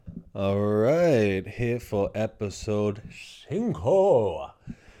All right, here for episode 5.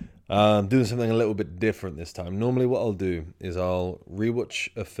 Doing something a little bit different this time. Normally what I'll do is I'll rewatch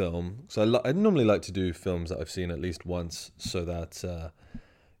a film. So I normally like to do films that I've seen at least once so that,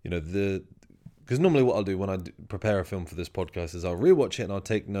 because normally what I'll do when prepare a film for this podcast is I'll rewatch it and I'll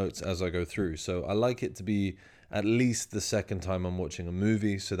take notes as I go through. So I like it to be at least the second time I'm watching a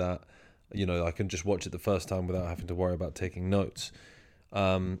movie so that, I can just watch it the first time without having to worry about taking notes.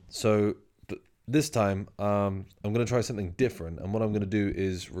 This time, I'm going to try something different. And what I'm going to do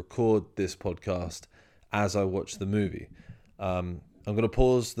is record this podcast as I watch the movie. I'm going to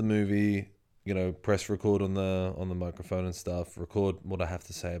pause the movie, press record on the microphone and stuff, record what I have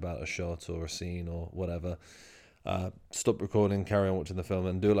to say about a shot or a scene or whatever. Stop recording, carry on watching the film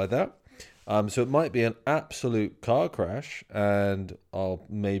and do it like that. So it might be an absolute car crash and I'll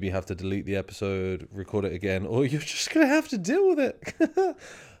maybe have to delete the episode, record it again, or you're just going to have to deal with it.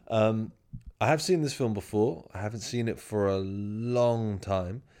 I have seen this film before. I haven't seen it for a long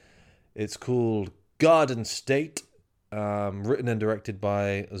time. It's called Garden State, written and directed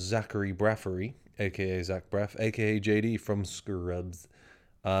by Zachary Braffery, a.k.a. Zach Braff, a.k.a. JD from Scrubs.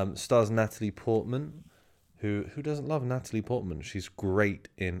 Stars Natalie Portman. Who doesn't love Natalie Portman? She's great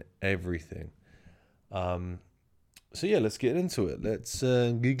in everything. So yeah, let's get into it. Let's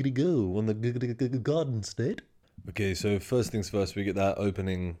giggity go on the giggity Garden State. Okay, so first things first, we get that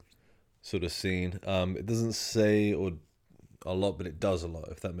opening sort of scene. It doesn't say or a lot, but it does a lot,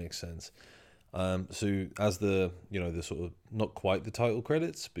 if that makes sense. So as the sort of not quite the title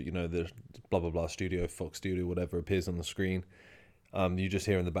credits, but the blah blah blah studio, Fox Studio, whatever appears on the screen. You just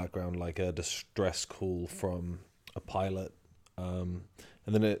hear in the background like a distress call from a pilot, and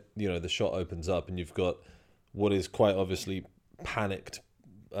then the shot opens up and you've got what is quite obviously panicked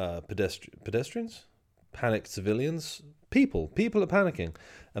pedestrians, panicked civilians, people are panicking,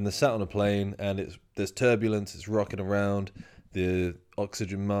 and they're sat on a plane and there's turbulence, it's rocking around, the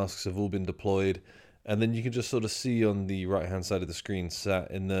oxygen masks have all been deployed, and then you can just sort of see on the right hand side of the screen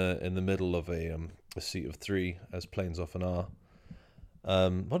sat in the middle of a seat of three, as planes often are.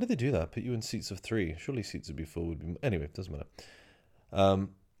 Why did they do that? Put you in seats of three. Surely seats would be full. Anyway, it doesn't matter.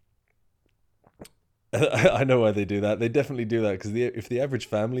 I know why they do that. They definitely do that because if the average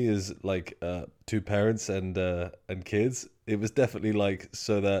family is like two parents and kids, it was definitely like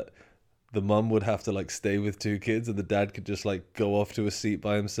so that the mum would have to like stay with two kids and the dad could just like go off to a seat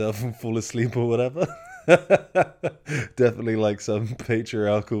by himself and fall asleep or whatever. Definitely like some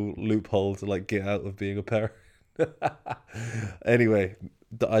patriarchal loophole to like get out of being a parent. Anyway,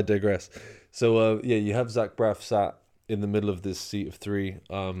 I digress. So you have Zach Braff sat in the middle of this seat of three.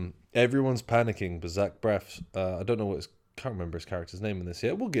 Everyone's panicking, but Zach Braff, I don't know can't remember his character's name in this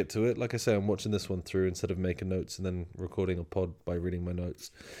yet. We'll get to it. Like I say, I'm watching this one through instead of making notes and then recording a pod by reading my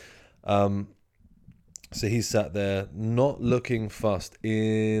notes. So he's sat there not looking fussed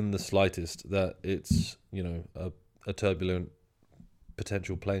in the slightest that it's, a turbulent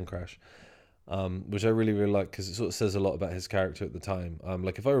potential plane crash. Which I really, really like because it sort of says a lot about his character at the time.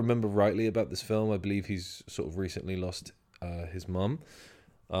 Like if I remember rightly about this film, I believe he's sort of recently lost his mum.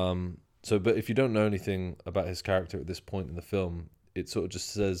 But if you don't know anything about his character at this point in the film, it sort of just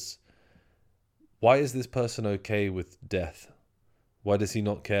says, why is this person okay with death? Why does he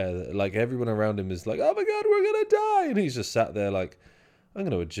not care? Like everyone around him is like, oh my God, we're going to die. And he's just sat there like, I'm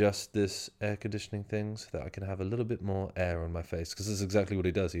going to adjust this air conditioning thing so that I can have a little bit more air on my face. Because that's exactly what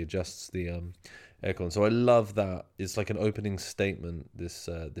he does. He adjusts the aircon. So I love that. It's like an opening statement, this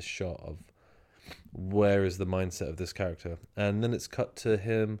shot of where is the mindset of this character. And then it's cut to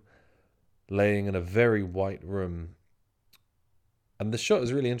him laying in a very white room. And the shot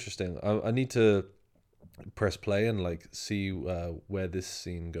is really interesting. I need to press play and like see where this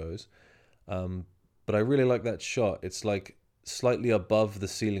scene goes. But I really like that shot. It's like slightly above the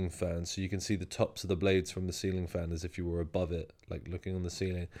ceiling fan, so you can see the tops of the blades from the ceiling fan as if you were above it, like looking on the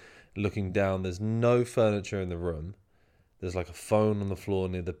ceiling, looking down. There's no furniture in the room. There's like a phone on the floor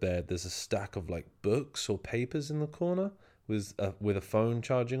near the bed. There's a stack of like books or papers in the corner with a phone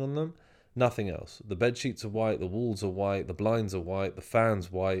charging on them. Nothing else. The bed sheets are white, the walls are white, the blinds are white, the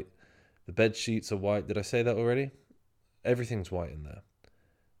fan's white, the bed sheets are white. Did I say that already? Everything's white in there.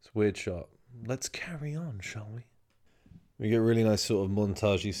 It's a weird shot. Let's carry on, shall we? We get a really nice sort of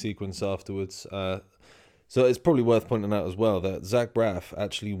montagey sequence afterwards. So it's probably worth pointing out as well that Zach Braff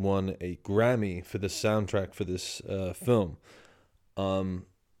actually won a Grammy for the soundtrack for this film. So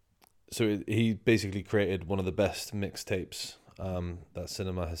he basically created one of the best mixtapes that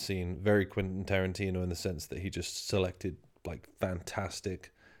cinema has seen. Very Quentin Tarantino in the sense that he just selected like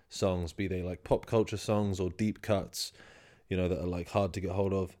fantastic songs, be they like pop culture songs or deep cuts, that are like hard to get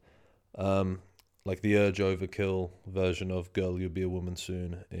hold of. Like the Urge Overkill version of Girl, You'll Be a Woman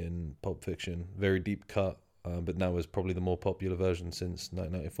Soon in Pulp Fiction. Very deep cut, but now is probably the more popular version since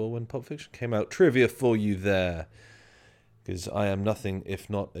 1994 when Pulp Fiction came out. Trivia for you there, because I am nothing if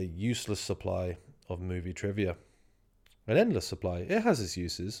not a useless supply of movie trivia. An endless supply. It has its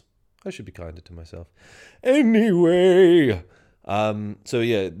uses. I should be kinder to myself. Anyway, so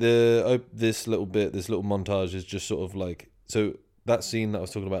yeah, this little montage is just sort of like, so that scene that I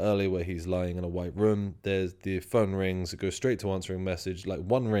was talking about earlier where he's lying in a white room, there's the phone rings, it goes straight to answering message, like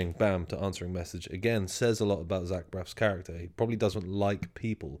one ring, bam, to answering message. Again, says a lot about Zach Braff's character. He probably doesn't like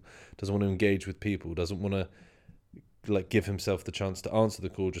people, doesn't want to engage with people, doesn't want to like give himself the chance to answer the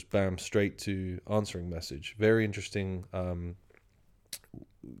call, just bam, straight to answering message. Very interesting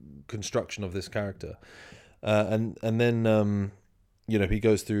construction of this character. And then he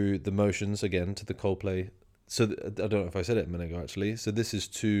goes through the motions again to the Coldplay. So I don't know if I said it a minute ago, actually. So this is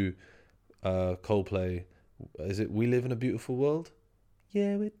to Coldplay. Is it We Live in a Beautiful World?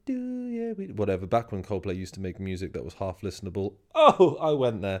 Yeah, we do. Yeah, we... Whatever. Back when Coldplay used to make music that was half listenable. Oh, I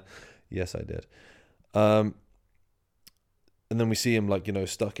went there. Yes, I did. And then we see him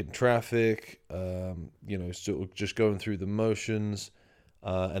stuck in traffic, sort of just going through the motions.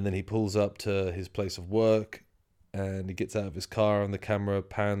 And then he pulls up to his place of work and he gets out of his car and the camera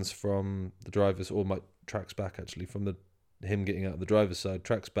pans from the driver's, tracks back actually from him getting out of the driver's side,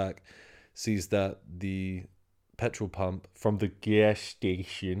 tracks back, sees that the petrol pump from the gas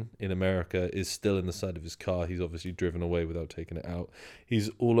station in America is still in the side of his car. He's obviously driven away without taking it out. He's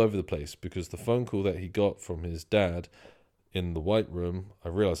all over the place because the phone call that he got from his dad in the white room, I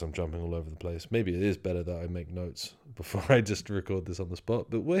realize I'm jumping all over the place. Maybe it is better that I make notes before I just record this on the spot,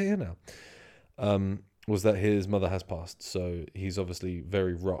 but we're here now. Was that his mother has passed. So he's obviously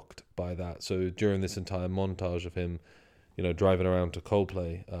very rocked by that. So during this entire montage of him, driving around to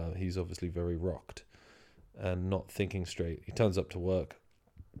Coldplay, he's obviously very rocked and not thinking straight. He turns up to work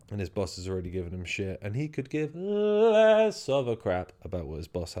and his boss has already given him shit and he could give less of a crap about what his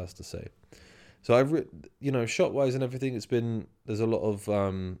boss has to say. So I've shot-wise and everything, there's a lot of,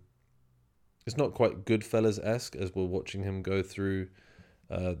 it's not quite Goodfellas-esque as we're watching him go through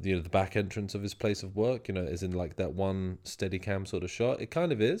the back entrance of his place of work, as in like that one steady cam sort of shot. It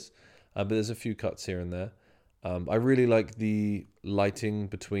kind of is, but there's a few cuts here and there. I really like the lighting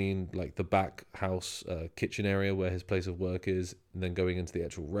between like the back house kitchen area where his place of work is, and then going into the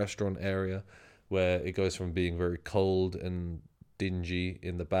actual restaurant area where it goes from being very cold and dingy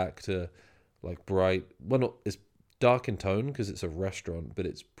in the back to like bright. Well, it's dark in tone because it's a restaurant, but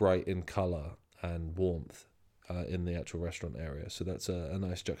it's bright in color and warmth in the actual restaurant area. So that's a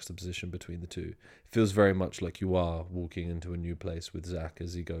nice juxtaposition between the two. It feels very much like you are walking into a new place with Zach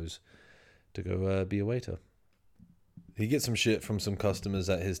as he goes to go be a waiter. He gets some shit from some customers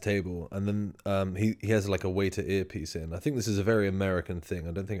at his table, and then he has like a waiter earpiece in. I think this is a very American thing.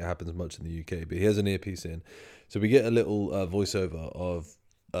 I don't think it happens much in the UK, but he has an earpiece in. So we get a little voiceover of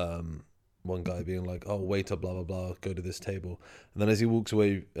one guy being like, oh, waiter, blah, blah, blah, go to this table. And then as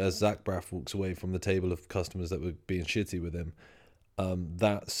Zach Braff walks away from the table of customers that were being shitty with him,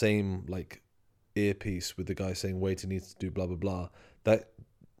 that same like earpiece with the guy saying waiter needs to do blah, blah, blah, that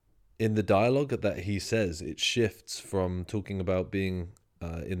in the dialogue that he says, it shifts from talking about being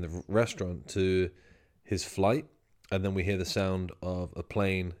in the restaurant to his flight. And then we hear the sound of a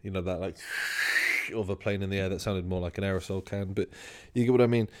plane, that like of a plane in the air. That sounded more like an aerosol can, but you get what I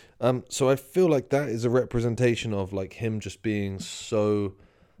mean. So I feel like that is a representation of like him just being so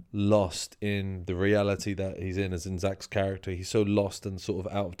lost in the reality that he's in, as in Zach's character. He's so lost and sort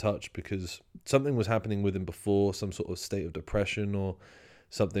of out of touch because something was happening with him before, some sort of state of depression or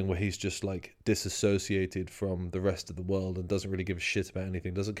something where he's just like disassociated from the rest of the world and doesn't really give a shit about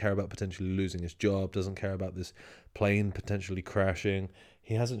anything, doesn't care about potentially losing his job, doesn't care about this plane potentially crashing.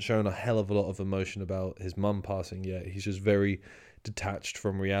 He hasn't shown a hell of a lot of emotion about his mum passing yet. He's just very detached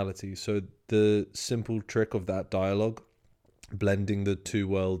from reality. So the simple trick of that dialogue, blending the two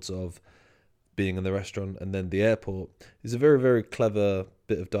worlds of being in the restaurant and then the airport, is a very, very clever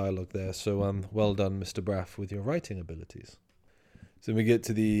bit of dialogue there. So well done, Mr. Braff, with your writing abilities. So we get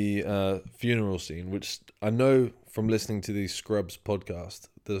to the funeral scene, which I know from listening to the Scrubs podcast,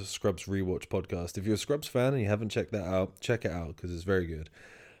 the Scrubs Rewatch podcast. If you're a Scrubs fan and you haven't checked that out, check it out because it's very good.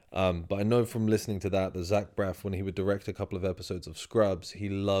 But I know from listening to that Zach Braff, when he would direct a couple of episodes of Scrubs, he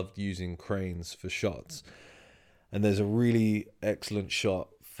loved using cranes for shots. And there's a really excellent shot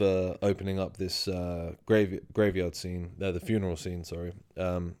for opening up this graveyard scene, the funeral scene, sorry.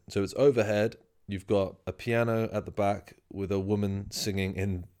 So it's overhead. You've got a piano at the back with a woman singing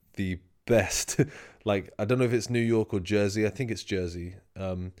in the best, like, I don't know if it's New York or Jersey. I think it's Jersey.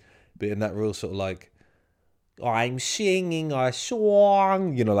 But but in that real sort of like, I'm singing a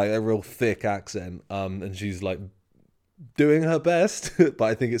song, you know, like a real thick accent. And she's like doing her best, but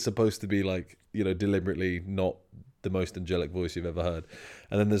I think it's supposed to be like, you know, deliberately not the most angelic voice you've ever heard.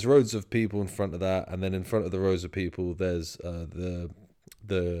 And then there's rows of people in front of that, and then in front of the rows of people, there's the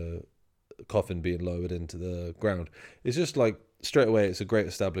coffin being lowered into the ground. It's just like straight away, it's a great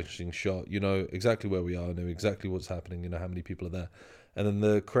establishing shot. You know exactly where we are, know exactly what's happening, you know how many people are there, and then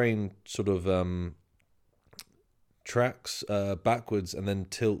the crane sort of tracks backwards and then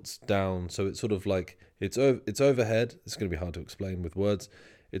tilts down, so it's sort of like it's overhead. It's going to be hard to explain with words.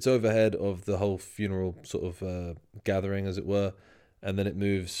 It's overhead of the whole funeral sort of gathering, as it were, and then it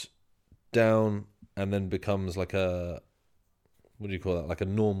moves down and then becomes like a, what do you call that, like a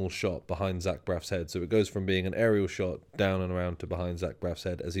normal shot behind Zach Braff's head. So it goes from being an aerial shot down and around to behind Zach Braff's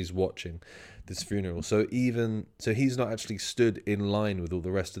head as he's watching this funeral. So he's not actually stood in line with all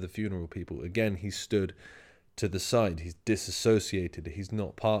the rest of the funeral people. Again, he's stood to the side. He's disassociated. He's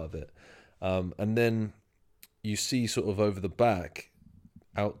not part of it. And then you see sort of over the back,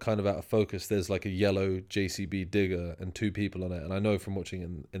 out of focus, there's like a yellow JCB digger and two people on it. And I know from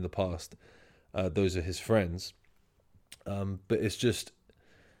watching in the past, those are his friends. But it's just,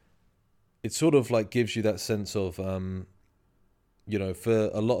 it sort of like gives you that sense of, you know, for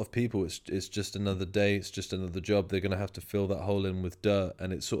a lot of people, it's just another day. It's just another job. They're going to have to fill that hole in with dirt.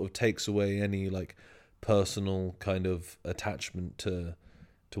 And it sort of takes away any like personal kind of attachment to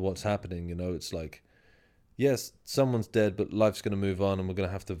what's happening. You know, it's like, yes, someone's dead, but life's going to move on, and we're going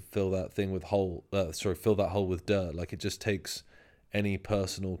to have to fill that hole with dirt. Like, it just takes any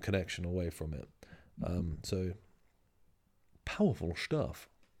personal connection away from it. So powerful stuff.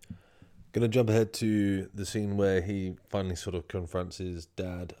 Gonna jump ahead to the scene where he finally sort of confronts his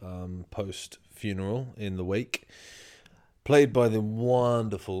dad post funeral in the wake, played by the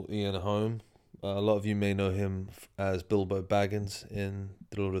wonderful Ian Holm. A lot of you may know him as Bilbo Baggins in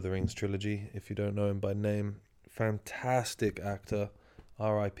the Lord of the Rings trilogy. If you don't know him by name, fantastic actor.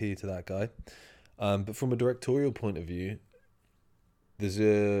 R.I.P. to that guy. But from a directorial point of view,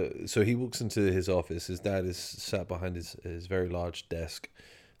 so he walks into his office. His dad is sat behind his very large desk,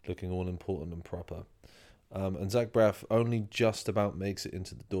 looking all important and proper. And Zach Braff only just about makes it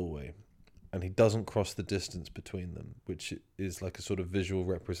into the doorway, and he doesn't cross the distance between them, which is like a sort of visual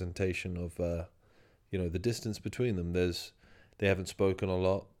representation of, the distance between them. They haven't spoken a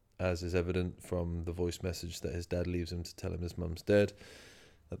lot, as is evident from the voice message that his dad leaves him to tell him his mum's dead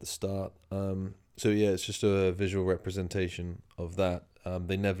at the start. So yeah, it's just a visual representation of that.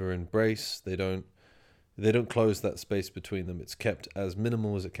 They never embrace. They don't close that space between them. It's kept as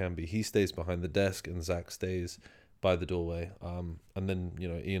minimal as it can be. He stays behind the desk, and Zach stays by the doorway. And then, you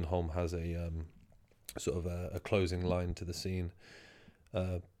know, Ian Holm has a sort of a closing line to the scene,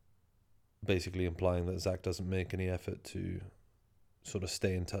 basically implying that Zach doesn't make any effort to sort of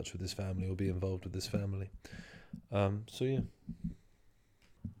stay in touch with his family or be involved with his family. So yeah.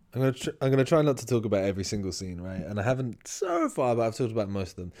 I'm gonna try not to talk about every single scene, right? And I haven't so far, but I've talked about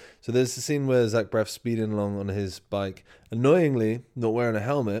most of them. So there's the scene where Zach Braff's speeding along on his bike, annoyingly not wearing a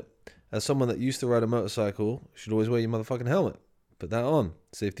helmet. As someone that used to ride a motorcycle, you should always wear your motherfucking helmet. Put that on.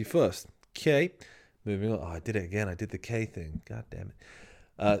 Safety first. Okay. Moving on. Oh, I did it again. I did the K thing. God damn it.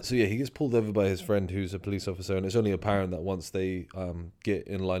 So yeah, he gets pulled over by his friend who's a police officer, and it's only apparent that once they get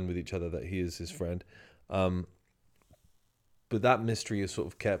in line with each other that he is his friend. But that mystery is sort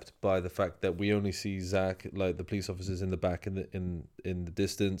of kept by the fact that we only see Zach, like the police officers in the back in the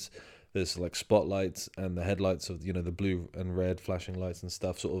distance. There's like spotlights and the headlights of, you know, the blue and red flashing lights and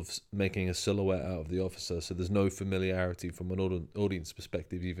stuff, sort of making a silhouette out of the officer. So there's no familiarity from an audience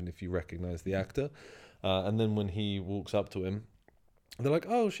perspective, even if you recognize the actor. And then when he walks up to him, they're like,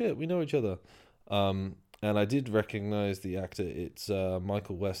 "Oh shit, we know each other." And I did recognize the actor. It's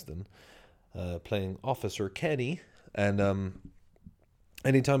Michael Weston playing Officer Kenny. And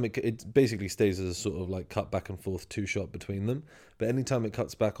anytime it basically stays as a sort of like cut back and forth two shot between them, but anytime it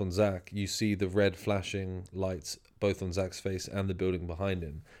cuts back on Zach, you see the red flashing lights both on Zach's face and the building behind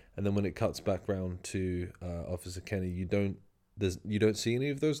him. And then when it cuts back round to Officer Kenny, you don't see any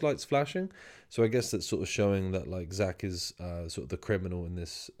of those lights flashing. So I guess that's sort of showing that like Zach is sort of the criminal in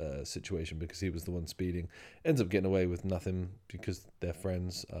this situation, because he was the one speeding, ends up getting away with nothing because they're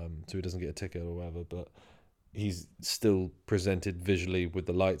friends, so he doesn't get a ticket or whatever, but he's still presented visually with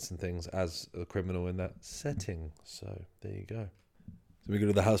the lights and things as a criminal in that setting. So there you go. So we go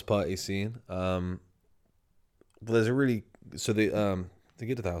to the house party scene. There's a really, so they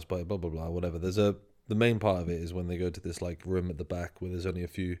get to the house party, blah blah blah, whatever. The main part of it is when they go to this like room at the back where there's only a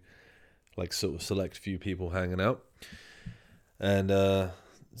few, like sort of select few people hanging out, and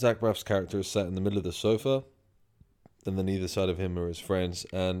Zach Braff's character is sat in the middle of the sofa, and then either side of him are his friends,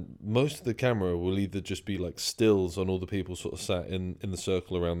 and most of the camera will either just be like stills on all the people sort of sat in the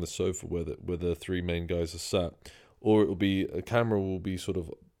circle around the sofa where the three main guys are sat, or it will be a camera will be sort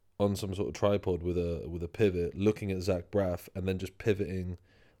of on some sort of tripod with a pivot looking at Zach Braff and then just pivoting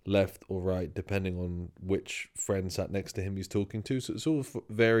left or right depending on which friend sat next to him he's talking to. So it's all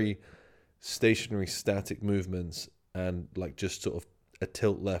very stationary, static movements, and like just sort of a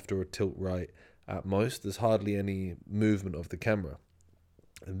tilt left or a tilt right at most. There's hardly any movement of the camera.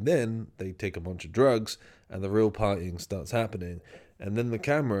 And then they take a bunch of drugs and the real partying starts happening. And then the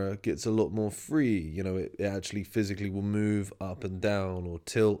camera gets a lot more free. You know, it actually physically will move up and down or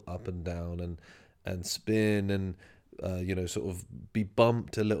tilt up and down and spin and, sort of be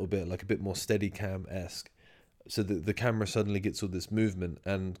bumped a little bit, like a bit more Steadicam-esque. So the camera suddenly gets all this movement,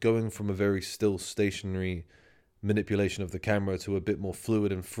 and going from a very still stationary manipulation of the camera to a bit more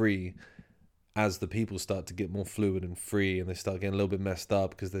fluid and free as the people start to get more fluid and free and they start getting a little bit messed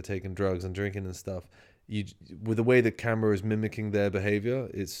up because they're taking drugs and drinking and stuff. With the way the camera is mimicking their behavior,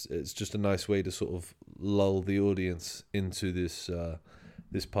 it's just a nice way to sort of lull the audience into this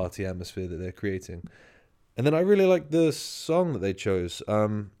party atmosphere that they're creating. And then I really like the song that they chose.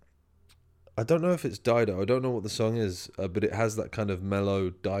 I don't know if it's Dido. I don't know what the song is, but it has that kind of mellow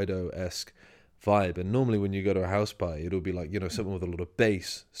Dido-esque vibe. And normally when you go to a house party, it'll be like, something with a lot of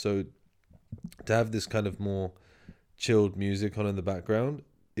bass. So to have this kind of more chilled music on in the background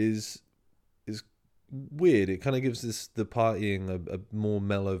is weird. It kind of gives the partying a more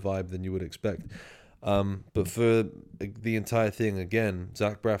mellow vibe than you would expect. But for the entire thing, again,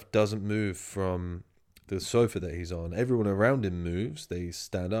 Zach Braff doesn't move from the sofa that he's on. Everyone around him moves. They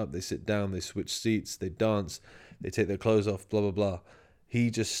stand up, they sit down, they switch seats, they dance, they take their clothes off, blah blah blah. He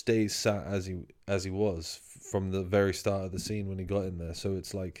just stays sat as he was from the very start of the scene when he got in there. So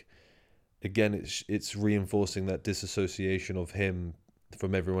it's like, again, it's reinforcing that disassociation of him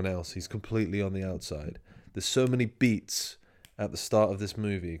from everyone else. He's completely on the outside. There's so many beats at the start of this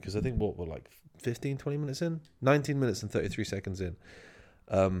movie, because I think we're like 15, 20 minutes in? 19 minutes and 33 seconds in.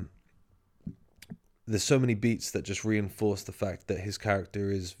 There's so many beats that just reinforce the fact that his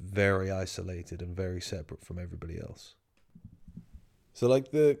character is very isolated and very separate from everybody else. So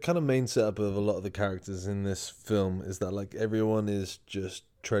like the kind of main setup of a lot of the characters in this film is that like everyone is just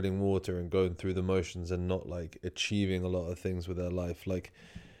treading water and going through the motions and not like achieving a lot of things with their life. Like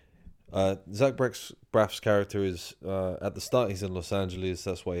Zach Braff's character is at the start he's in Los Angeles,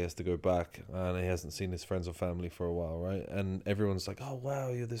 that's why he has to go back, and he hasn't seen his friends or family for a while, right? And everyone's like, oh wow,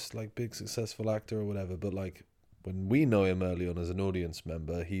 you're this like big successful actor or whatever, but like when we know him early on as an audience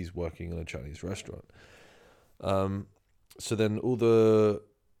member, he's working in a Chinese restaurant. So then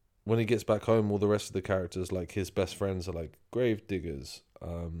when he gets back home, all the rest of the characters, like his best friends, are like grave diggers.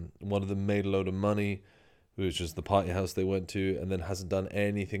 One of them made a load of money, which is the party house they went to, and then hasn't done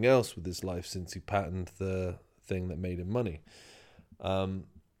anything else with his life since he patented the thing that made him money. And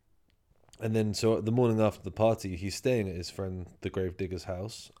then so the morning after the party, he's staying at his friend the grave digger's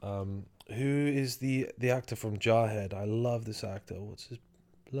house. Who is the actor from Jarhead? I love this actor. What's his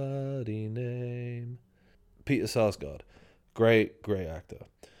bloody name? Peter Sarsgaard. Great actor.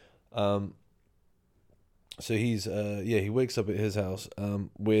 So he's he wakes up at his house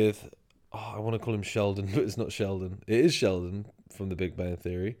with I want to call him Sheldon, but it's not Sheldon. It is Sheldon from The Big Bang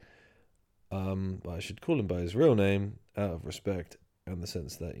Theory. But I should call him by his real name out of respect and the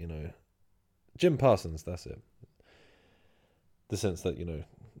sense that, Jim Parsons, that's it. The sense that,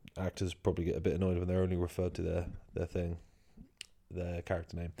 actors probably get a bit annoyed when they're only referred to their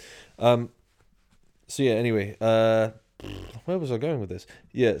character name. So yeah, anyway, where was I going with this?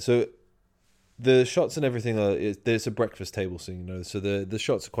 Yeah, so the shots and everything there's a breakfast table scene, so the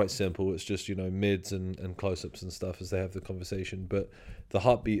shots are quite simple. It's just, mids and close-ups and stuff as they have the conversation, but the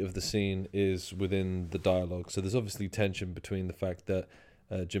heartbeat of the scene is within the dialogue. So there's obviously tension between the fact that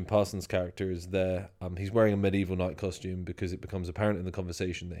Jim Parsons' character is there. He's wearing a medieval night costume because it becomes apparent in the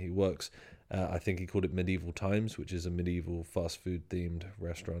conversation that he works, I think he called it Medieval Times, which is a medieval fast food themed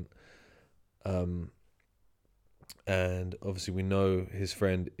restaurant. And obviously we know his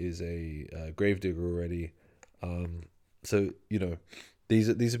friend is a gravedigger already. So, these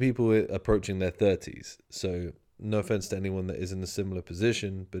are people approaching their 30s. So no offense to anyone that is in a similar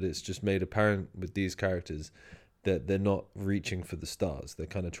position, but it's just made apparent with these characters that they're not reaching for the stars. They're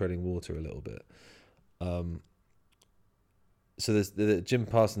kind of treading water a little bit. So there's Jim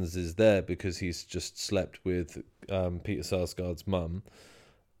Parsons is there because he's just slept with Peter Sarsgaard's mum.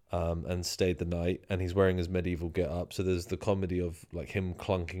 And stayed the night, and he's wearing his medieval get-up. So there's the comedy of like him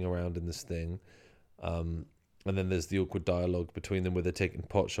clunking around in this thing, And then there's the awkward dialogue between them where they're taking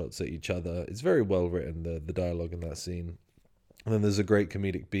pot shots at each other. It's very well written, the dialogue in that scene. And then there's a great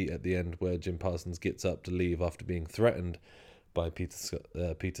comedic beat at the end where Jim Parsons gets up to leave after being threatened by Peter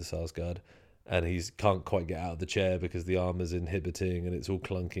Sarsgaard, and he can't quite get out of the chair because the arm is inhibiting and it's all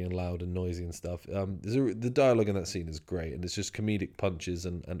clunky and loud and noisy and stuff. The dialogue in that scene is great, and it's just comedic punches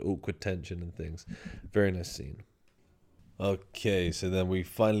and awkward tension and things. Very nice scene. Okay, so then we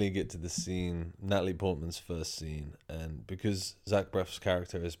finally get to the scene, Natalie Portman's first scene, and because Zach Braff's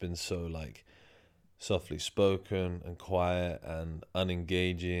character has been so like softly spoken and quiet and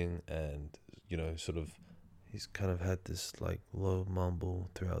unengaging, and sort of he's kind of had this like low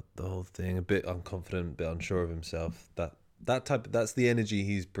mumble throughout the whole thing, a bit unconfident, a bit unsure of himself. That's the energy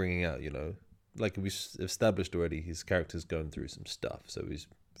he's bringing out. Like we established already, his character's going through some stuff, so he's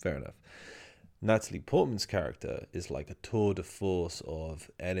fair enough. Natalie Portman's character is like a tour de force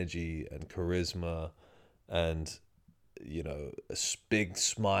of energy and charisma, and big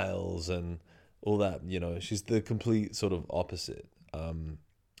smiles and all that. She's the complete sort of opposite.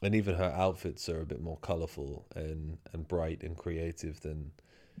 And even her outfits are a bit more colourful and bright and creative than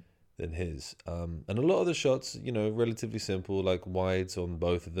his. And a lot of the shots, relatively simple, like wides on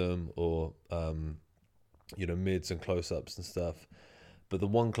both of them, or mids and close-ups and stuff. But the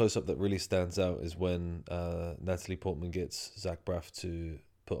one close-up that really stands out is when Natalie Portman gets Zach Braff to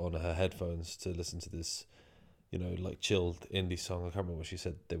put on her headphones to listen to this, like chilled indie song. I can't remember what she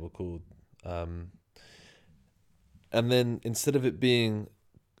said they were called. And then instead of it being...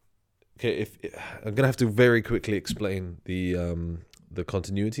 Okay, I'm going to have to very quickly explain the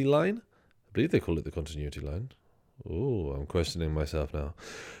continuity line. I believe they call it the continuity line. Oh, I'm questioning myself now.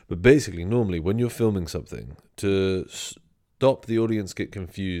 But basically, normally, when you're filming something, to stop the audience get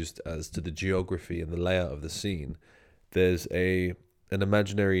confused as to the geography and the layout of the scene, there's an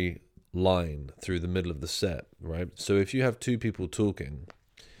imaginary line through the middle of the set, right? So if you have two people talking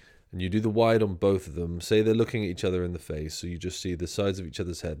and you do the wide on both of them, say they're looking at each other in the face, so you just see the sides of each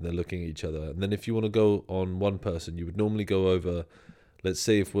other's head and they're looking at each other. And then if you want to go on one person, you would normally go over, let's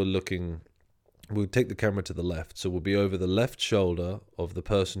say if we'll take the camera to the left, so we'll be over the left shoulder of the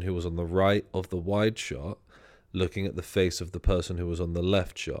person who was on the right of the wide shot, looking at the face of the person who was on the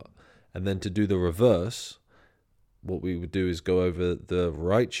left shot. And then to do the reverse, what we would do is go over the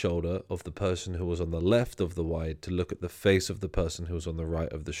right shoulder of the person who was on the left of the wide to look at the face of the person who was on the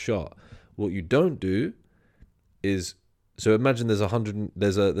right of the shot. What you don't do is, so imagine there's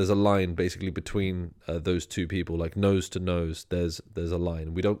a line basically between those two people, like nose to nose. There's a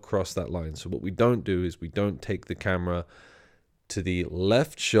line. We don't cross that line. So what we don't do is we don't take the camera to the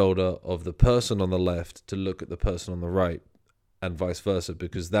left shoulder of the person on the left to look at the person on the right, and vice versa,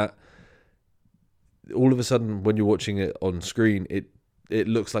 because that all of a sudden when you're watching it on screen, it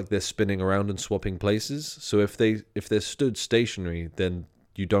looks like they're spinning around and swapping places. So if they're stood stationary, then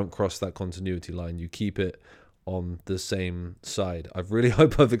you don't cross that continuity line. You keep it on the same side. I really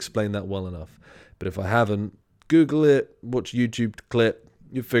hope I've explained that well enough, but if I haven't, Google it, watch YouTube clip,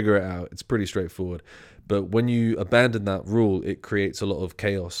 you figure it out. It's pretty straightforward. But when you abandon that rule, it creates a lot of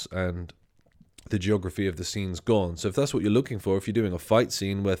chaos and the geography of the scene's gone. So if that's what you're looking for, if you're doing a fight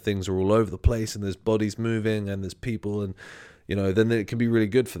scene where things are all over the place and there's bodies moving and there's people and, then it can be really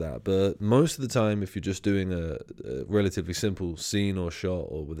good for that. But most of the time, if you're just doing a relatively simple scene or shot,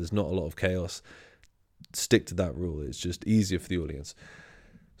 or where there's not a lot of chaos, stick to that rule. It's just easier for the audience.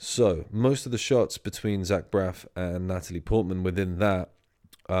 So most of the shots between Zach Braff and Natalie Portman within that,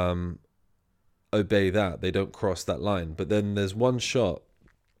 obey that. They don't cross that line. But then there's one shot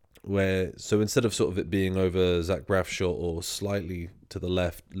where, so instead of sort of it being over Zach Braff's shot, or slightly to the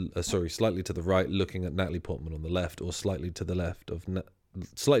left, slightly to the right, looking at Natalie Portman on the left, or slightly to the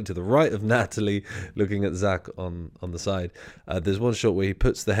right of Natalie, looking at Zach on the side. There's one shot where he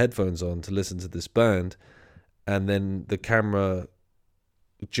puts the headphones on to listen to this band, and then the camera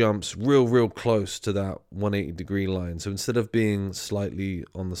jumps real close to that 180 degree line. So instead of being slightly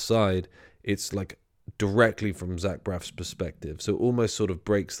on the side, it's like directly from Zach Braff's perspective. So it almost sort of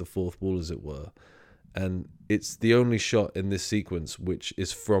breaks the fourth wall, as it were. And it's the only shot in this sequence which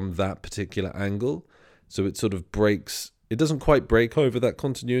is from that particular angle. So it sort of breaks, it doesn't quite break over that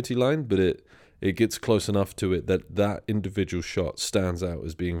continuity line, but it gets close enough to it that individual shot stands out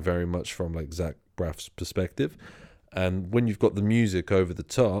as being very much from like Zach Braff's perspective. And when you've got the music over the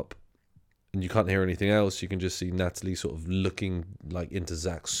top and you can't hear anything else, you can just see Natalie sort of looking like into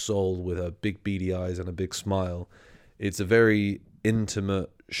Zach's soul with her big beady eyes and a big smile. It's a very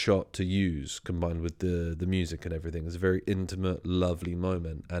intimate shot to use, combined with the music and everything. It's a very intimate, lovely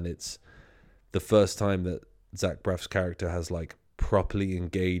moment, and it's the first time that Zach Braff's character has like properly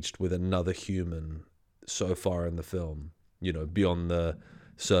engaged with another human so far in the film, beyond the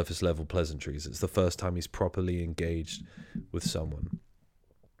surface level pleasantries. It's the first time he's properly engaged with someone.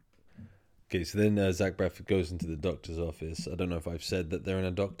 Okay, so then Zach Braff goes into the doctor's office. I don't know if I've said that they're in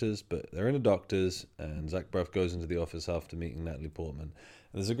a doctor's, but they're in a doctor's, and Zach Braff goes into the office after meeting Natalie Portman.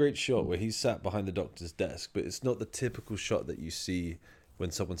 And there's a great shot where he's sat behind the doctor's desk, but it's not the typical shot that you see when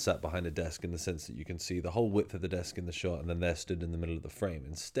someone's sat behind a desk, in the sense that you can see the whole width of the desk in the shot, and then they're stood in the middle of the frame.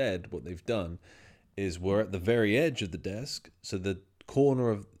 Instead, what they've done is we're at the very edge of the desk, so the corner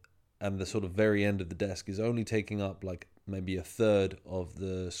of and the sort of very end of the desk is only taking up like maybe a third of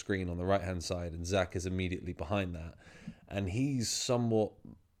the screen on the right hand side, and Zach is immediately behind that, and he's somewhat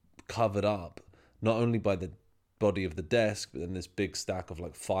covered up not only by the body of the desk, but then this big stack of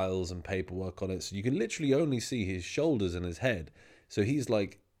like files and paperwork on it, so you can literally only see his shoulders and his head. So he's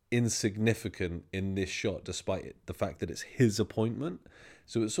like insignificant in this shot, despite the fact that it's his appointment.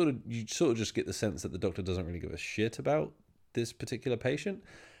 So you sort of just get the sense that the doctor doesn't really give a shit about this particular patient.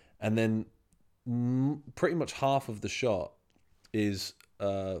 And then pretty much half of the shot is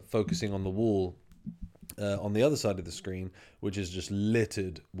focusing on the wall on the other side of the screen, which is just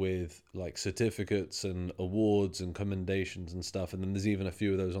littered with like certificates and awards and commendations and stuff. And then there's even a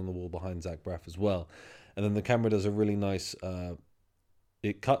few of those on the wall behind Zach Braff as well. And then the camera does a really nice,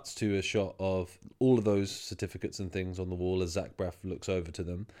 it cuts to a shot of all of those certificates and things on the wall as Zach Braff looks over to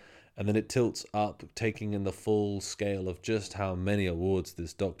them. And then it tilts up, taking in the full scale of just how many awards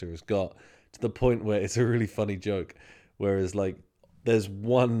this doctor has got, to the point where it's a really funny joke. Whereas, like, there's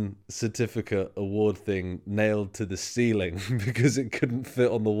one certificate award thing nailed to the ceiling because it couldn't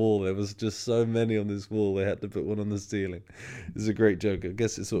fit on the wall. There was just so many on this wall, they had to put one on the ceiling. It's a great joke. I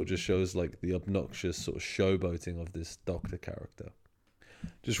guess it sort of just shows, like, the obnoxious sort of showboating of this doctor character.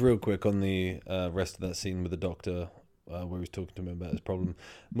 Just real quick on the rest of that scene with the doctor, where he's talking to him about his problem.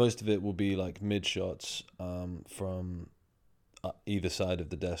 Most of it will be like mid shots from either side of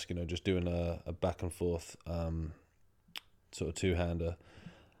the desk, just doing a back and forth sort of two-hander.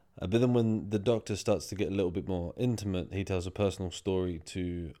 But then when the doctor starts to get a little bit more intimate, he tells a personal story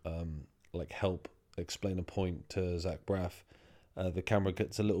to like help explain a point to Zach Braff. The camera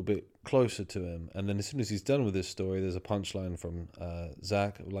gets a little bit closer to him, and then as soon as he's done with this story, there's a punchline from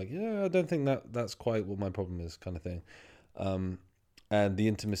Zach, like, yeah, I don't think that's quite what my problem is, kind of thing. And the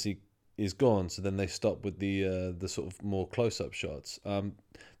intimacy is gone, so then they stop with the sort of more close-up shots.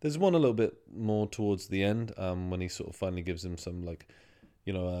 There's one a little bit more towards the end, when he sort of finally gives him some, like,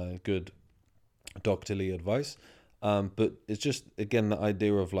 good doctorly advice. But it's just, again, the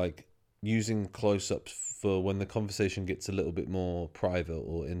idea of, like, using close-ups for when the conversation gets a little bit more private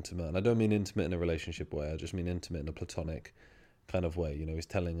or intimate. And I don't mean intimate in a relationship way, I just mean intimate in a platonic kind of way. He's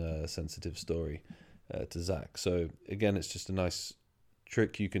telling a sensitive story to Zach. So again, it's just a nice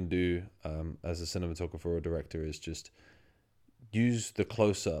trick you can do as a cinematographer or director, is just use the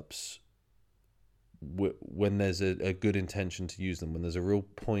close-ups when there's a good intention to use them, when there's a real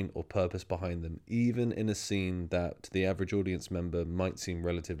point or purpose behind them, even in a scene that to the average audience member might seem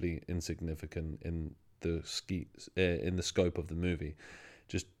relatively insignificant in the scope of the movie.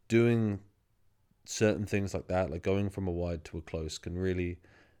 Just doing certain things like that, like going from a wide to a close, can really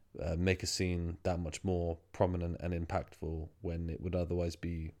make a scene that much more prominent and impactful when it would otherwise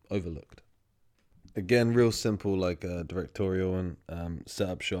be overlooked. Again, real simple, like a directorial and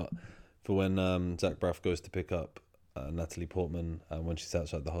setup shot for when Zach Braff goes to pick up Natalie Portman when she's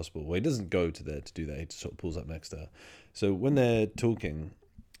outside the hospital. Well, he doesn't go to there to do that. He just sort of pulls up next to her. So when they're talking,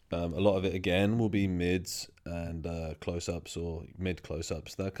 a lot of it, again, will be mids and close-ups or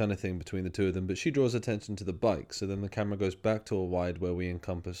mid-close-ups, that kind of thing between the two of them. But she draws attention to the bike. So then the camera goes back to a wide where we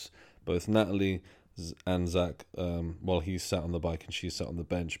encompass both Natalie and Zach while he's sat on the bike and she's sat on the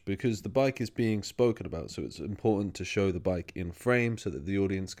bench, because the bike is being spoken about, so it's important to show the bike in frame so that the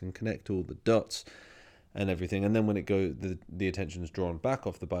audience can connect all the dots and everything. And then when it goes, the attention is drawn back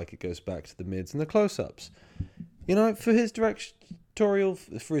off the bike, it goes back to the mids and the close-ups. For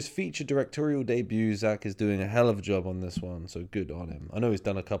his feature directorial debut, Zach is doing a hell of a job on this one, so good on him. I know he's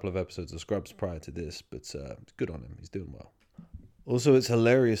done a couple of episodes of Scrubs prior to this, but good on him, he's doing well. Also, it's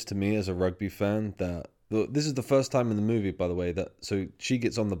hilarious to me as a rugby fan that this is the first time in the movie, by the way, so she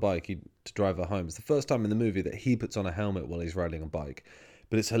gets on the bike to drive her home. It's the first time in the movie that he puts on a helmet while he's riding a bike.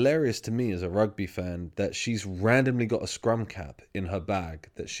 But it's hilarious to me as a rugby fan that she's randomly got a scrum cap in her bag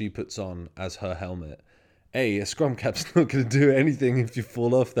that she puts on as her helmet. A scrum cap's not going to do anything if you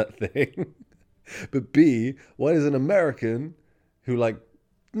fall off that thing. But B, why does an American who, like,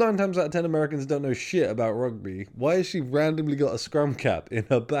 9 times out of 10 Americans don't know shit about rugby, why has she randomly got a scrum cap in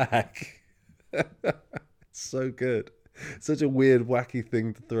her bag? It's so good. Such a weird, wacky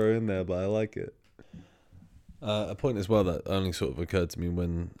thing to throw in there, but I like it. A point as well that only sort of occurred to me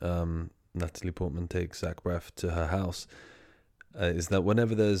when Natalie Portman takes Zach Braff to her house is that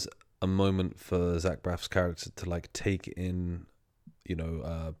whenever there's a moment for Zach Braff's character to like take in,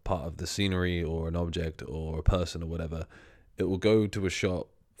 part of the scenery or an object or a person or whatever, it will go to a shot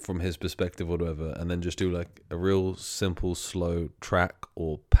from his perspective or whatever, and then just do like a real simple slow track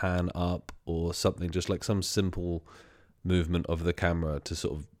or pan up or something, just like some simple movement of the camera to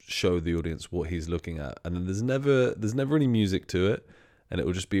sort of show the audience what he's looking at. And then there's never any music to it, and it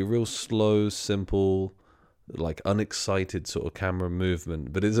will just be a real slow, simple, like unexcited sort of camera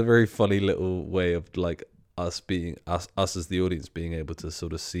movement. But it's a very funny little way of like us as the audience being able to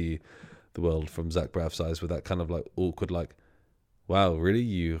sort of see the world from Zach Braff's eyes with that kind of like awkward, like, wow, really,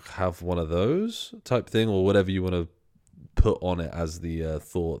 you have one of those type thing, or whatever you want to put on it as the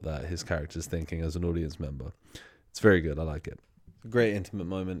thought that his character's thinking as an audience member. It's very good. I like it. A great intimate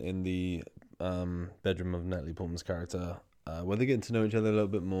moment in the bedroom of Natalie Portman's character, where they're getting to know each other a little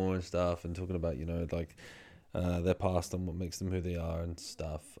bit more and stuff, and talking about, their past and what makes them who they are and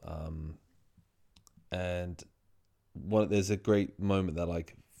stuff. And there's a great moment that,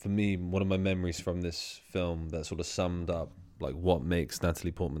 like, for me, one of my memories from this film that sort of summed up like what makes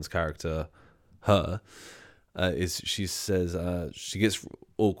Natalie Portman's character her, is she says she gets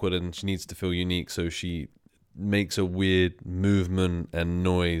awkward and she needs to feel unique, so she makes a weird movement and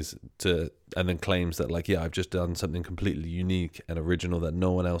noise and then claims that, like, yeah, I've just done something completely unique and original that no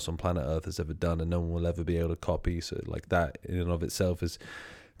one else on planet Earth has ever done and no one will ever be able to copy. So like that in and of itself is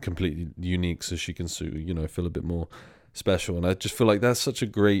completely unique, so she can feel a bit more special. And I just feel like that's such a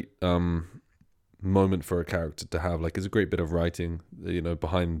great moment for a character to have. Like, it's a great bit of writing,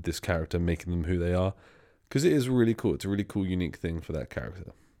 behind this character, making them who they are, because it is really cool. It's a really cool, unique thing for that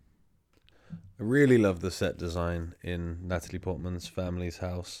character. I really love the set design in Natalie Portman's family's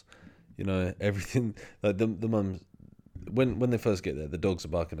house. Everything, like the mums, when they first get there, the dogs are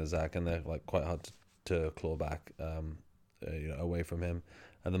barking at Zach and they're like quite hard to claw back away from him.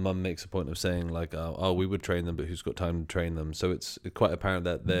 And the mum makes a point of saying, like, oh, we would train them, but who's got time to train them? So it's quite apparent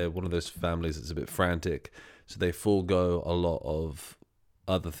that they're one of those families that's a bit frantic. So they forego a lot of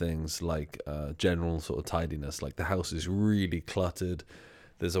other things, like general sort of tidiness. Like, the house is really cluttered.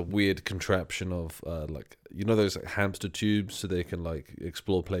 There's a weird contraption of, those like hamster tubes, so they can, like,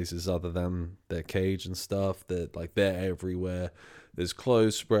 explore places other than their cage and stuff. They're everywhere. There's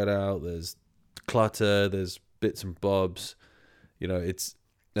clothes spread out. There's clutter. There's bits and bobs.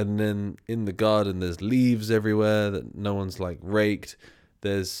 And then in the garden, there's leaves everywhere that no one's like raked.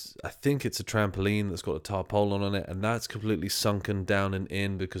 I think it's a trampoline that's got a tarpaulin on it, and that's completely sunken down and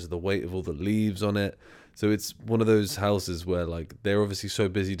in because of the weight of all the leaves on it. So it's one of those houses where, like, they're obviously so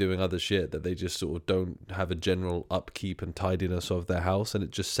busy doing other shit that they just sort of don't have a general upkeep and tidiness of their house. And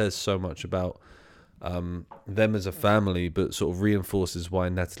it just says so much about them as a family, but sort of reinforces why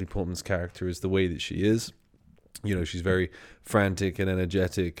Natalie Portman's character is the way that she is. She's very frantic and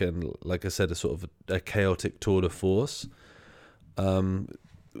energetic and, like I said, a sort of a chaotic tour de force,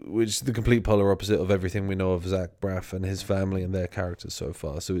 which is the complete polar opposite of everything we know of Zach Braff and his family and their characters so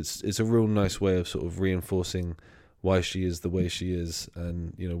far. So it's a real nice way of sort of reinforcing why she is the way she is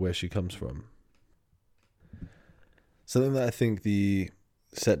and, where she comes from. Something that I think the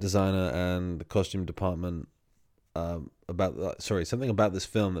set designer and the costume department something about this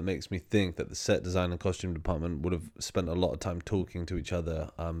film that makes me think that the set design and costume department would have spent a lot of time talking to each other,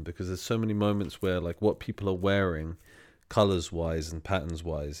 because there's so many moments where, like, what people are wearing colors wise and patterns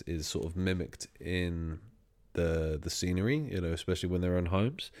wise is sort of mimicked in the scenery, especially when they're in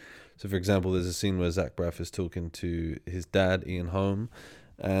homes. So for example, there's a scene where Zach Braff is talking to his dad, Ian Holm,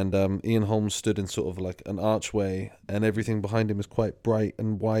 and Ian Holm stood in sort of like an archway, and everything behind him is quite bright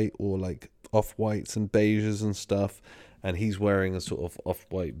and white, or like off-whites and beiges and stuff, and he's wearing a sort of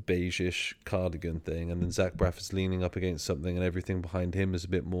off-white beige-ish cardigan thing, and then Zach Braff is leaning up against something, and everything behind him is a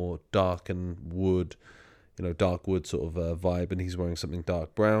bit more dark and wood, dark wood sort of vibe, and he's wearing something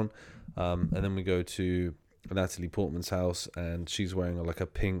dark brown. And then we go to Natalie Portman's house, and she's wearing like a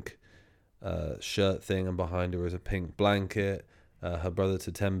pink shirt thing, and behind her is a pink blanket. Her brother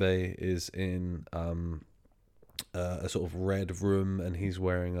Tatembe is in a sort of red room, and he's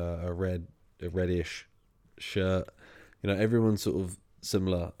wearing a reddish shirt. Everyone's sort of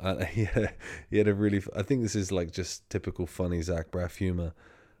similar. He had a really, I think this is like just typical funny Zach Braff humor,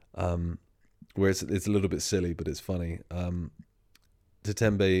 where it's a little bit silly, but it's funny.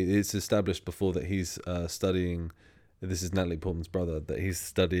 Tatembe, it's established before that he's studying, this is Natalie Portman's brother, that he's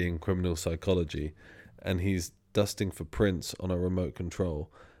studying criminal psychology, and he's dusting for prints on a remote control.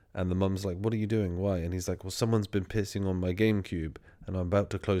 And the mum's like, what are you doing? Why? And he's like, well, someone's been pissing on my GameCube and I'm about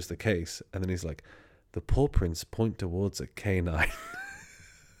to close the case. And then he's like, The paw prints point towards a canine.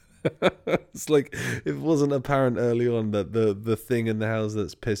 It's like, it wasn't apparent early on that the thing in the house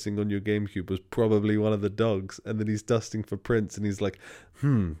that's pissing on your GameCube was probably one of the dogs, and then he's dusting for prints and he's like,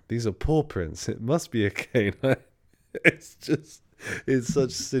 these are paw prints, it must be a canine. It's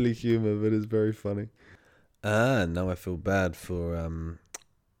such silly humor, but it's very funny. Now I feel bad for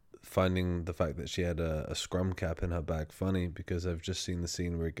finding the fact that she had a scrum cap in her bag funny, because I've just seen the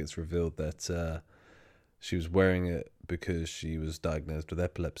scene where it gets revealed that she was wearing it because she was diagnosed with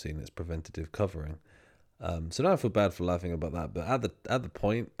epilepsy and it's preventative covering. So now I feel bad for laughing about that. But at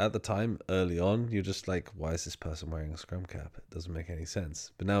the time, early on, you're just like, why is this person wearing a scrum cap? It doesn't make any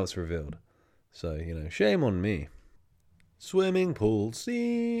sense. But now it's revealed. So, shame on me. Swimming pool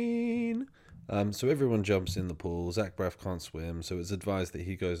scene. So everyone jumps in the pool. Zach Braff can't swim, so it's advised that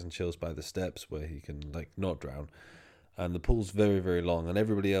he goes and chills by the steps where he can, not drown. And the pool's very, very long. And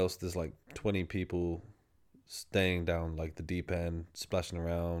everybody else, there's 20 people staying down the deep end, splashing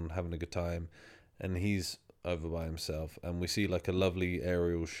around, having a good time, and he's over by himself. And we see a lovely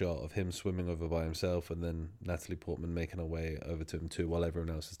aerial shot of him swimming over by himself, and then Natalie Portman making her way over to him too, while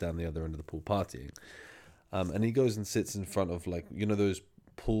everyone else is down the other end of the pool partying. And he goes and sits in front of those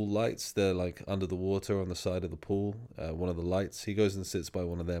pool lights. They're under the water on the side of the pool, one of the lights. He goes and sits by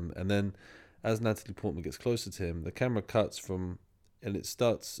one of them, and then as Natalie Portman gets closer to him, the camera cuts from, and it's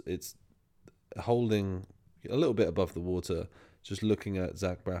holding a little bit above the water, just looking at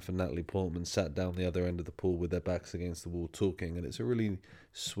Zach Braff and Natalie Portman sat down the other end of the pool with their backs against the wall talking. And it's a really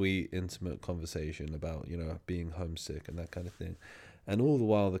sweet, intimate conversation about, being homesick and that kind of thing. And all the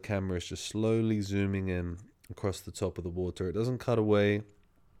while, the camera is just slowly zooming in across the top of the water. It doesn't cut away.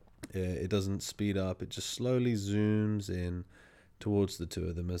 It doesn't speed up. It just slowly zooms in towards the two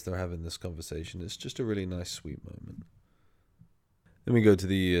of them as they're having this conversation. It's just a really nice, sweet moment. Then we go to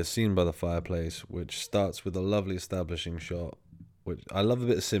the scene by the fireplace, which starts with a lovely establishing shot. Which I love a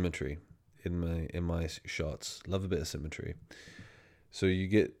bit of symmetry in my shots. Love a bit of symmetry. So you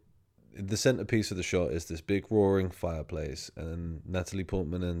get the centerpiece of the shot is this big roaring fireplace, and Natalie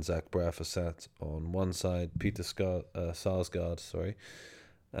Portman and Zach Braff are sat on one side. Peter Sarsgaard,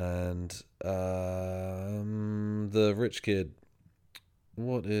 and the rich kid.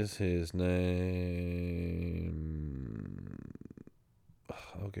 What is his name?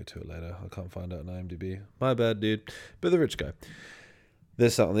 I'll get to it later. I can't find out on IMDb. My bad, dude. But the rich guy. They're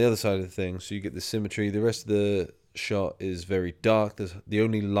sat on the other side of the thing, so you get the symmetry. The rest of the shot is very dark. There's the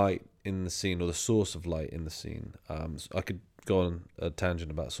only light in the scene, or the source of light in the scene. So I could go on a tangent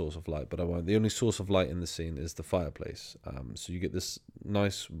about source of light, but I won't. The only source of light in the scene is the fireplace. So you get this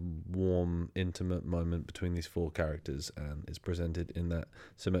nice, warm, intimate moment between these four characters, and it's presented in that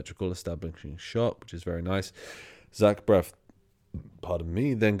symmetrical establishing shot, which is very nice. Zach Braff,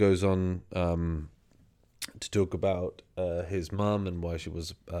 then goes on to talk about his mum and why she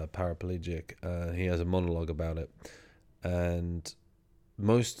was paraplegic. He has a monologue about it, and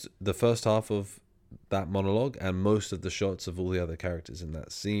the first half of that monologue and most of the shots of all the other characters in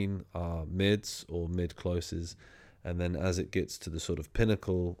that scene are mids or mid-closes, and then as it gets to the sort of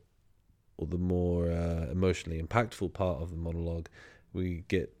pinnacle or the more emotionally impactful part of the monologue, we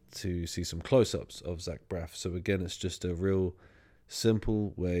get to see some close-ups of Zach Braff. So again, it's just a real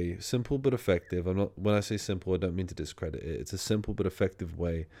simple but effective. When I say simple, I don't mean to discredit it. It's a simple but effective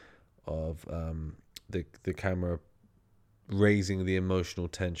way of the camera raising the emotional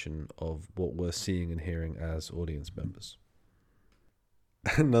tension of what we're seeing and hearing as audience members.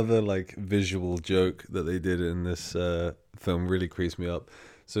 Another visual joke that they did in this film really creeps me up.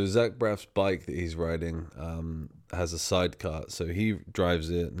 So Zach Braff's bike that he's riding has a sidecar, so he drives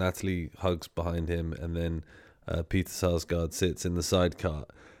it. Natalie hugs behind him, and then Peter Sarsgaard sits in the sidecar.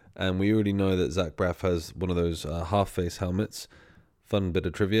 And we already know that Zach Braff has one of those half-face helmets. Fun bit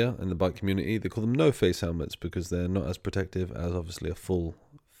of trivia in the bike community. They call them no-face helmets because they're not as protective as obviously a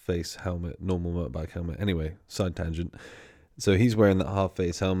full-face helmet, normal motorbike helmet. Anyway, side tangent. So he's wearing that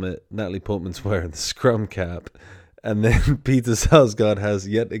half-face helmet. Natalie Portman's wearing the scrum cap. And then Peter Sarsgaard has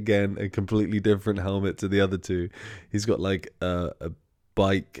yet again a completely different helmet to the other two. He's got a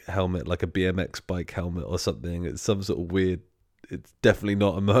bike helmet, like a BMX bike helmet or something. It's some sort of weird, it's definitely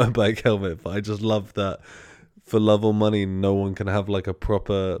not a motorbike helmet, but I just love that for love or money, no one can have a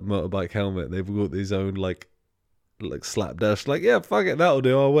proper motorbike helmet. They've got these own like slapdash, yeah, fuck it, that'll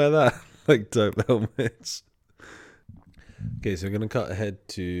do, I'll wear that. Dope helmets. Okay, so we're going to cut ahead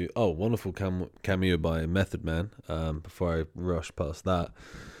to, wonderful cameo by Method Man, before I rush past that.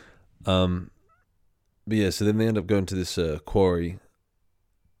 But yeah, so then they end up going to this quarry,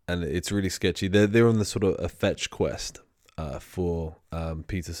 and it's really sketchy. They're on this sort of a fetch quest, for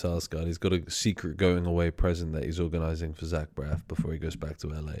Peter Sarsgaard. He's got a secret going away present that he's organising for Zach Braff before he goes back to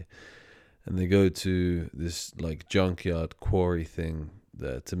LA. And they go to this like junkyard quarry thing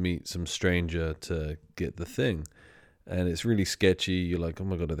there to meet some stranger to get the thing. And it's really sketchy. You're like, oh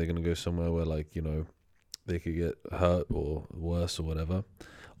my God, are they going to go somewhere where like, you know, they could get hurt or worse or whatever?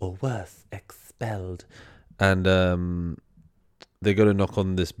 Or worse, expelled. And they go to knock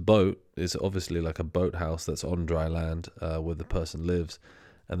on this boat. It's obviously like a boathouse that's on dry land where the person lives.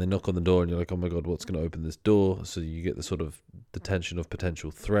 And they knock on the door and you're like, oh my God, what's going to open this door? So you get the sort of the tension of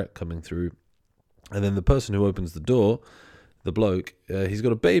potential threat coming through. And then the person who opens the door, the bloke, he's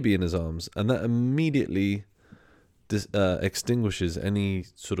got a baby in his arms. And that immediately extinguishes any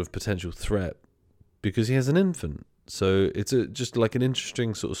sort of potential threat because he has an infant. So it's just like an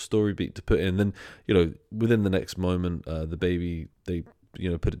interesting sort of story beat to put in. Then, you know, within the next moment, the baby, they, you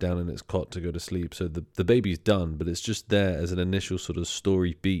know, put it down in its cot to go to sleep. So the baby's done, but it's just there as an initial sort of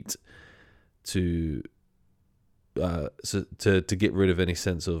story beat to get rid of any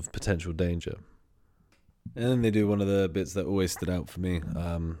sense of potential danger. And then they do one of the bits that always stood out for me,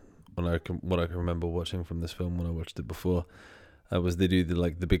 what I can remember watching from this film when I watched it before. Was they do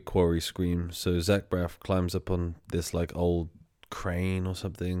the big quarry scream. So Zach Braff climbs up on this like old crane or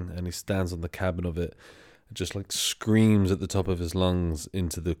something, and he stands on the cabin of it, and just like screams at the top of his lungs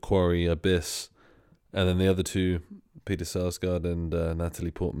into the quarry abyss. And then the other two, Peter Sarsgaard and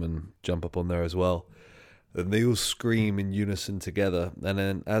Natalie Portman, jump up on there as well. And they all scream in unison together. And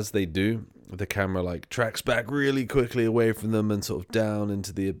then as they do, the camera like tracks back really quickly away from them and sort of down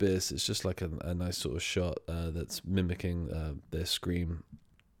into the abyss. It's just like a nice sort of shot that's mimicking their scream.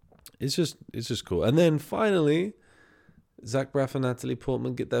 It's just cool. And then finally, Zach Braff and Natalie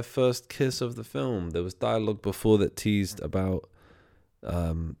Portman get their first kiss of the film. There was dialogue before that teased about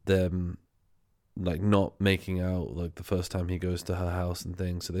them like not making out like the first time he goes to her house and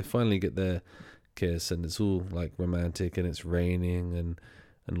things. So they finally get their kiss, and it's all like romantic, and it's raining and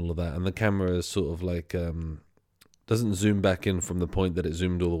all of that, and the camera is sort of like doesn't zoom back in from the point that it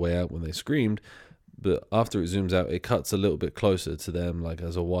zoomed all the way out when they screamed, but after it zooms out it cuts a little bit closer to them, like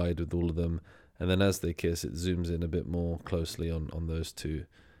as a wide with all of them, and then as they kiss it zooms in a bit more closely on those two.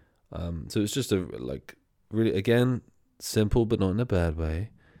 So it's just a like really, again, simple but not in a bad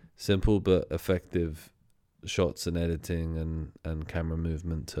way, simple but effective shots and editing and camera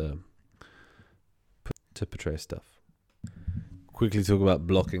movement to portray stuff. Quickly talk about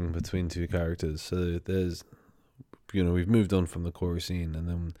blocking between two characters. So there's, you know, we've moved on from the quarry scene, and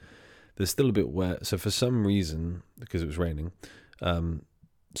then there's still a bit wet. So for some reason, because it was raining,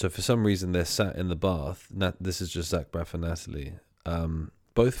 so for some reason they're sat in the bath. This is just Zach Braff and Natalie,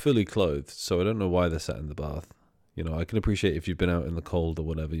 both fully clothed. So I don't know why they're sat in the bath. You know, I can appreciate if you've been out in the cold or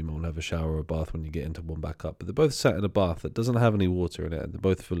whatever, you might want to have a shower or a bath when you get into one back up. But they're both sat in a bath that doesn't have any water in it, and they're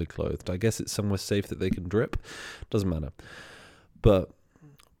both fully clothed. I guess it's somewhere safe that they can drip. Doesn't matter. But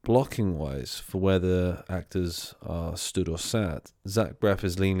blocking-wise, for where the actors are stood or sat, Zach Braff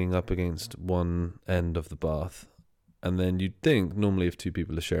is leaning up against one end of the bath. And then you'd think, normally if two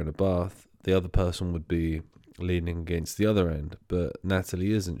people are sharing a bath, the other person would be leaning against the other end, but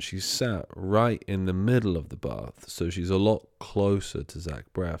Natalie isn't. She's sat right in the middle of the bath, so she's a lot closer to Zach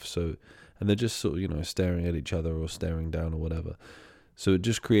Braff. So, and they're just sort of, you know, staring at each other or staring down or whatever. So it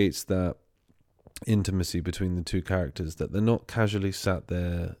just creates that intimacy between the two characters, that they're not casually sat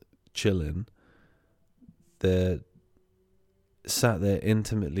there chilling. They're sat there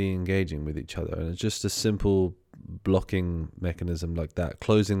intimately engaging with each other, and it's just a simple blocking mechanism like that,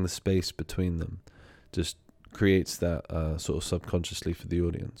 closing the space between them, just creates that sort of subconsciously for the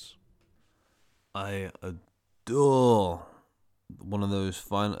audience. I adore one of those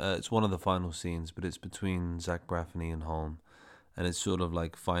final. It's one of the final scenes, but it's between Zach Braff and Ian Holm, and it's sort of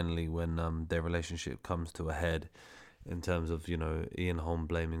like finally when their relationship comes to a head, in terms of, you know, Ian Holm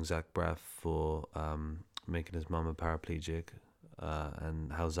blaming Zach Braff for making his mum a paraplegic,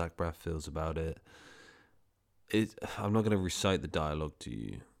 and how Zach Braff feels about it. I'm not going to recite the dialogue to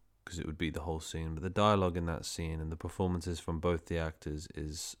you, because it would be the whole scene, but the dialogue in that scene and the performances from both the actors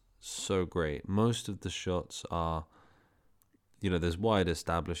is so great. Most of the shots are, you know, there's wide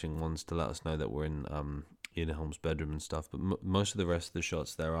establishing ones to let us know that we're in Ian Holm's bedroom and stuff, but most of the rest of the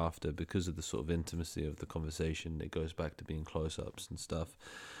shots thereafter, because of the sort of intimacy of the conversation, it goes back to being close-ups and stuff.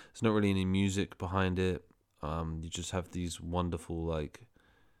 There's not really any music behind it. You just have these wonderful, like,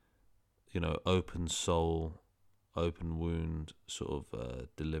 you know, open soul, open wound sort of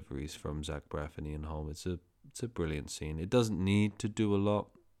deliveries from Zach Braff and Ian Holm. It's a brilliant scene. It doesn't need to do a lot,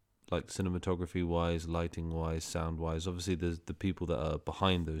 like cinematography wise, lighting wise, sound wise. Obviously there's the people that are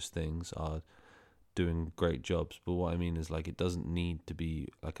behind those things are doing great jobs. But what I mean is, like, it doesn't need to be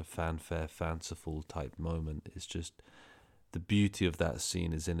like a fanfare, fanciful type moment. It's just the beauty of that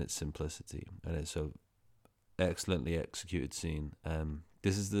scene is in its simplicity, and it's a excellently executed scene.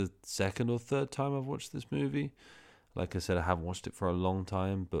 This is the second or third time I've watched this movie. Like I said, I haven't watched it for a long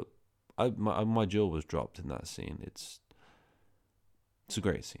time, but my jaw was dropped in that scene. It's a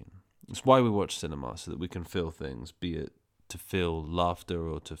great scene. It's why we watch cinema, so that we can feel things, be it to feel laughter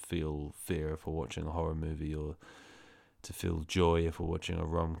or to feel fear if we're watching a horror movie, or to feel joy if we're watching a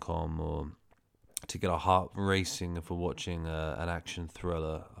rom-com, or to get our heart racing if we're watching an action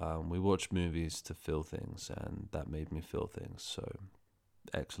thriller. We watch movies to feel things, and that made me feel things. So,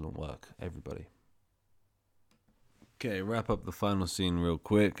 excellent work, everybody. Okay, wrap up the final scene real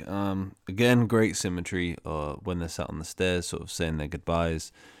quick. Again, great symmetry when they're sat on the stairs, sort of saying their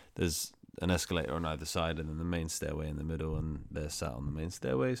goodbyes. There's an escalator on either side, and then the main stairway in the middle, and they're sat on the main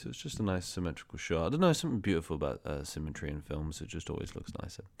stairway. So it's just a nice symmetrical shot. I don't know, something beautiful about symmetry in films. It just always looks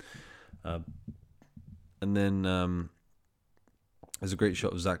nicer. And then there's a great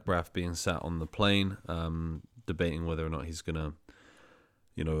shot of Zach Braff being sat on the plane, debating whether or not he's gonna,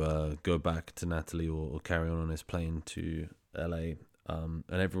 go back to Natalie or carry on his plane to LA. And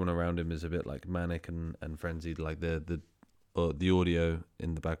everyone around him is a bit like manic and frenzied. Like the audio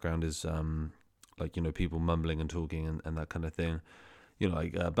in the background is people mumbling and talking and that kind of thing,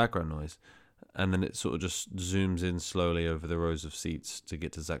 background noise. And then it sort of just zooms in slowly over the rows of seats to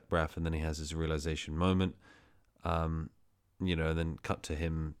get to Zach Braff, and then he has his realization moment, and then cut to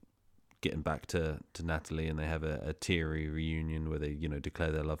him getting back to Natalie, and they have a teary reunion where they,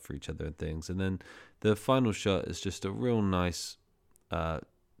 declare their love for each other and things. And then the final shot is just a real nice, the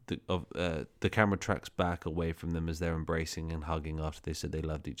camera tracks back away from them as they're embracing and hugging after they said they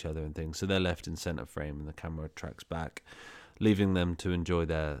loved each other and things. So they're left in center frame, and the camera tracks back, leaving them to enjoy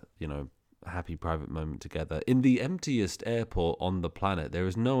their, happy private moment together in the emptiest airport on the planet. There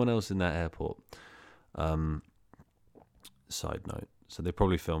is no one else in that airport. Side note, so they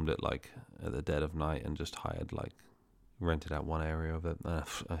probably filmed it like at the dead of night and just rented out one area of it.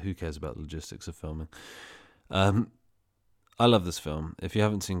 Who cares about the logistics of filming? I love this film. If you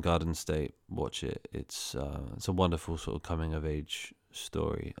haven't seen Garden State, watch it. It's a wonderful sort of coming of age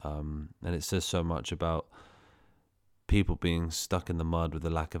story, and it says so much about people being stuck in the mud with a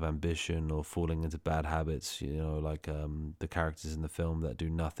lack of ambition or falling into bad habits, the characters in the film that do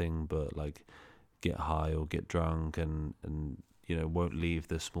nothing but like get high or get drunk and won't leave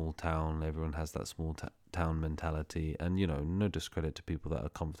the small town. Everyone has that small town mentality, and no discredit to people that are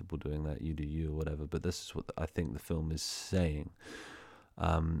comfortable doing that. You do you or whatever, but this is what I think the film is saying.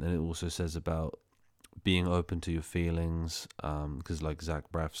 And it also says about being open to your feelings, because like Zach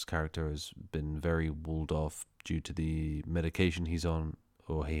Braff's character has been very walled off due to the medication he's on,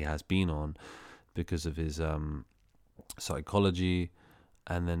 or he has been on, because of his psychology.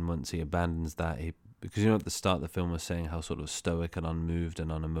 And then once he abandons that, because at the start of the film was saying how sort of stoic and unmoved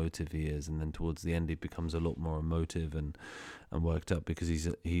and unemotive he is, and then towards the end he becomes a lot more emotive and worked up because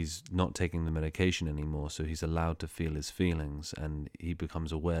he's not taking the medication anymore, so he's allowed to feel his feelings, and he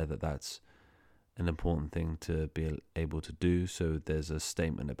becomes aware that that's an important thing to be able to do. So there's a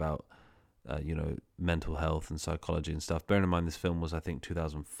statement about mental health and psychology and stuff. Bearing in mind this film was, I think,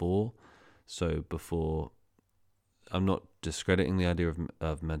 2004, so before. I'm not discrediting the idea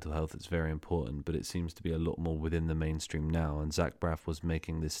of mental health. It's very important, but it seems to be a lot more within the mainstream now. And Zach Braff was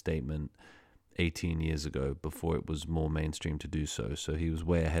making this statement 18 years ago, before it was more mainstream to do so. So he was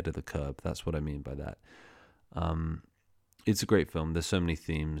way ahead of the curve. That's what I mean by that. It's a great film. There's so many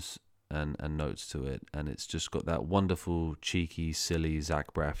themes and notes to it, and it's just got that wonderful, cheeky, silly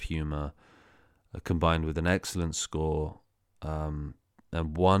Zach Braff humor, combined with an excellent score, and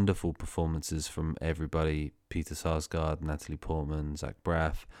wonderful performances from everybody: Peter Sarsgaard, Natalie Portman, Zach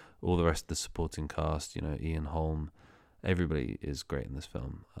Braff, all the rest of the supporting cast, Ian Holm. Everybody is great in this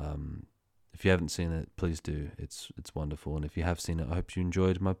film. If you haven't seen it, please do. It's wonderful. And if you have seen it, I hope you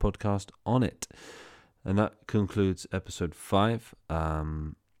enjoyed my podcast on it. And that concludes episode 5.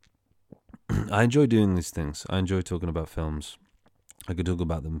 I enjoy doing these things. I enjoy talking about films. I could talk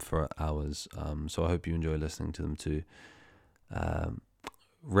about them for hours. So I hope you enjoy listening to them too.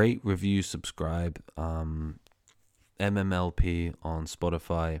 Rate, review, subscribe. MMLP on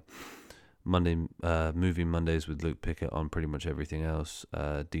Spotify. Movie Mondays with Luke Pickett on pretty much everything else.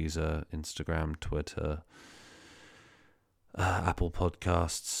 Deezer, Instagram, Twitter, Apple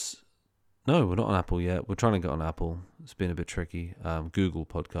Podcasts. No, we're not on Apple yet. We're trying to get on Apple. It's been a bit tricky. Google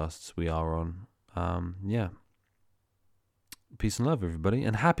Podcasts we are on. Yeah. Peace and love, everybody.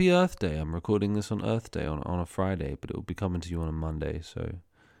 And happy Earth Day. I'm recording this on Earth Day on a Friday, but it will be coming to you on a Monday. So,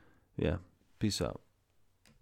 yeah. Peace out.